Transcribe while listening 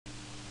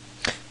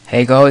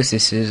Hey guys,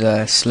 this is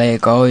a Slayer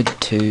guide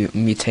to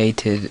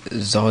mutated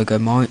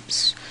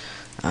zygomites,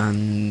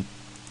 and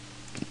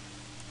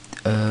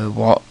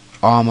what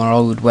armor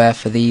I would wear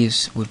for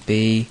these would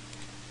be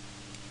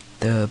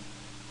the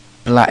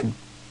black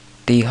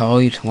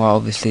d'hide. Well,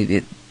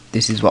 obviously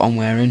this is what I'm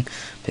wearing,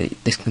 but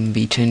this can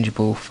be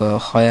changeable for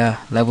higher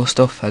level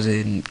stuff, as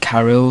in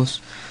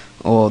carriers,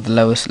 or the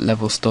lowest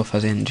level stuff,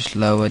 as in just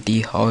lower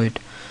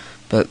d'hide.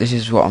 But this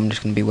is what I'm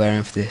just going to be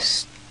wearing for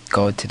this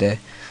guide today.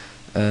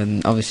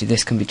 Obviously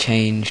this can be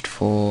changed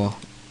for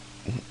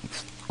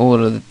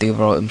all of the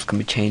other items, can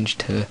be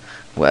changed to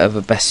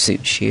whatever best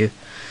suits you.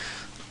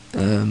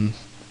 The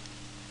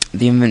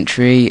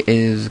inventory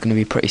is going to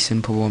be pretty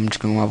simple. I'm just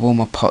going to have all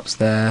my pots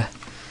there,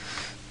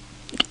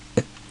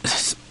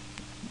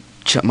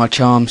 my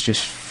charms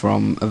just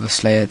from other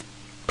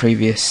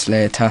previous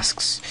Slayer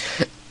tasks.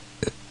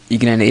 You're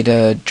going to need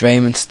a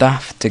Drayman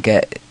staff to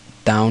get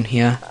down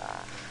here,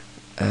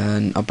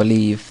 and I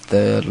believe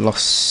the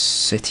Lost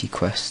City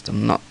quest.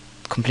 I'm not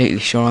completely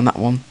sure on that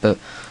one, but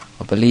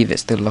I believe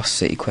it's the Lost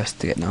City quest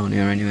to get down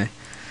here anyway.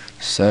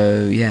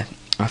 So yeah,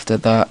 after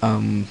that,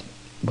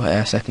 wait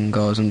a second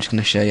guys, I'm just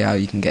going to show you how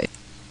you can get it.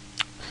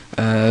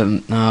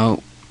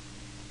 Now,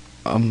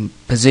 I'm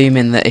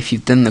presuming that if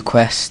you've done the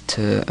quest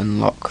to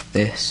unlock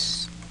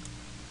this,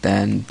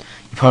 then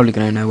you're probably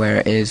going to know where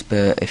it is,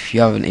 but if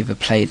you haven't either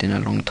played in a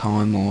long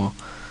time or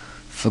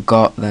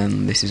forgot,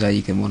 then this is how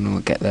you can want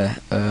to get there.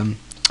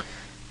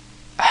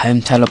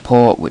 Home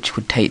teleport, which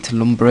would take to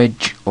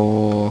Lumbridge,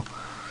 or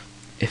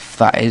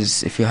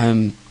if your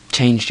home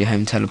changed your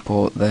home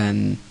teleport,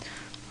 then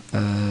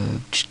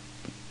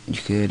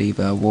you could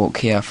either walk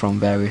here from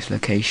various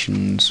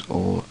locations,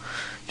 or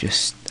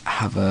just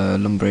have a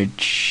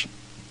Lumbridge,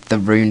 the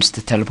runes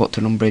to teleport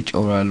to Lumbridge,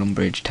 or a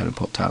Lumbridge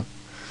teleport tab.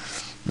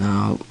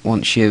 Now,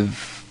 once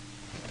you've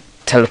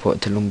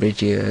teleported to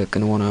Lumbridge, you're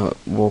going to want to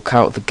walk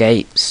out the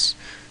gates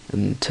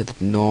and to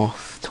the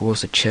north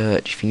towards the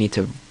church. If you need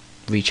to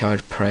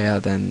recharge prayer,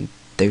 then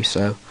do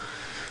so.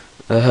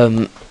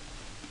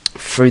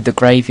 Through the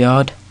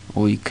graveyard,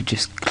 or you could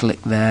just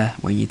click there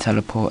when you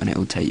teleport and it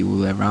will take you all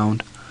the way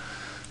around.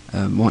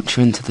 Once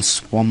you're into the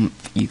swamp,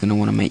 you're going to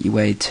want to make your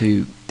way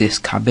to this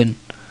cabin,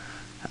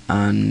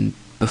 and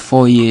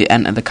before you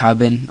enter the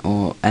cabin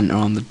or enter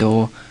on the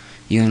door,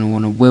 you're going to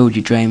want to wield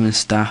your Drayman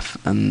staff,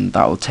 and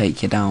that will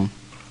take you down.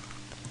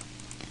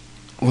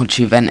 Once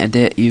you've entered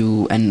it,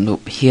 you'll end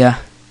up here.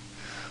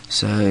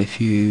 So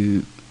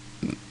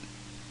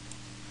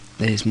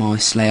there's my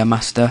Slayer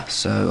Master,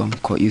 so I'm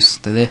quite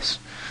used to this.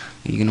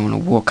 You're going to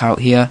want to walk out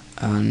here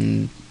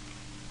and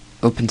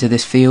up into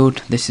this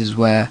field. This is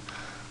where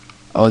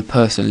I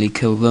personally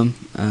kill them.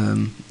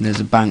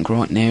 There's a bank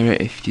right near it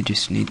if you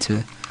just need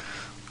to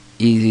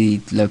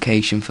easy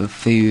location for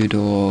food,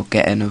 or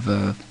get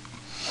another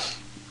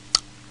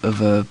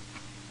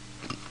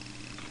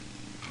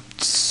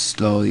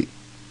like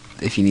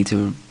if you need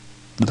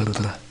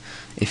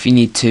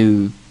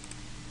to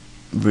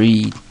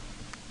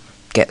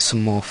get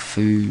some more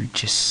food,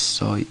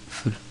 just like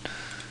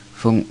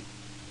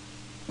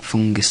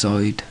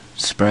fungicide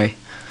spray,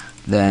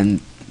 then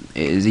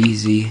it is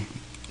easy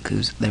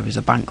because there is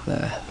a bank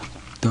there.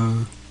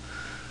 Duh.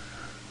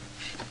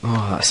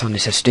 Oh, that sounded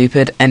so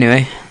stupid.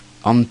 Anyway,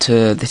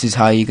 this is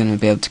how you're going to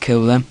be able to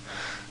kill them.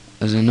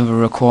 There's another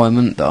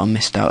requirement that I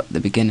missed out at the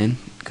beginning,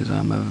 because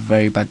I'm a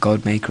very bad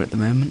guide maker at the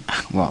moment.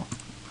 Well,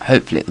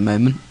 hopefully at the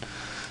moment.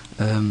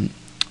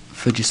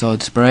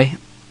 Fungicide spray,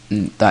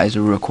 that is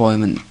a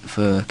requirement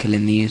for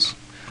killing these,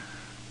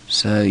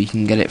 so you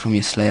can get it from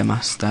your Slayer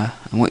Master.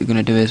 And what you're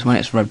going to do is, when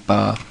it's red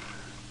bar,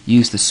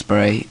 use the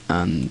spray,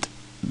 and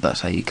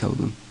that's how you kill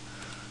them.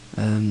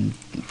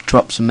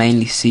 Drops are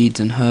mainly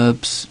seeds and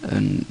herbs,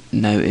 and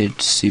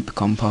noted super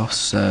compost,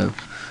 so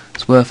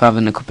it's worth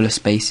having a couple of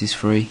spaces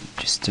free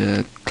just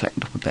to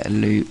collect up a bit of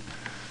loot,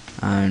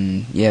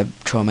 and yeah,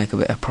 try and make a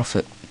bit of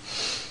profit.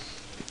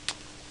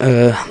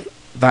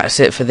 That's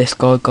it for this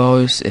guide,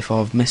 guys. If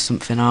I've missed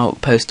something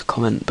out, post a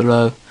comment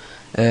below.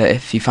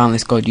 If you found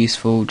this guide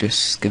useful,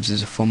 just give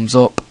us a thumbs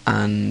up,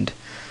 and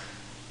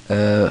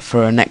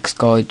for our next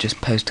guide, just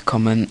post a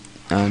comment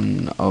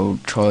and I'll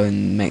try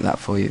and make that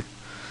for you.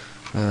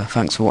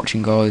 Thanks for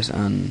watching, guys,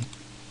 and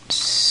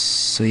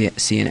see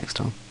you next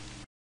time.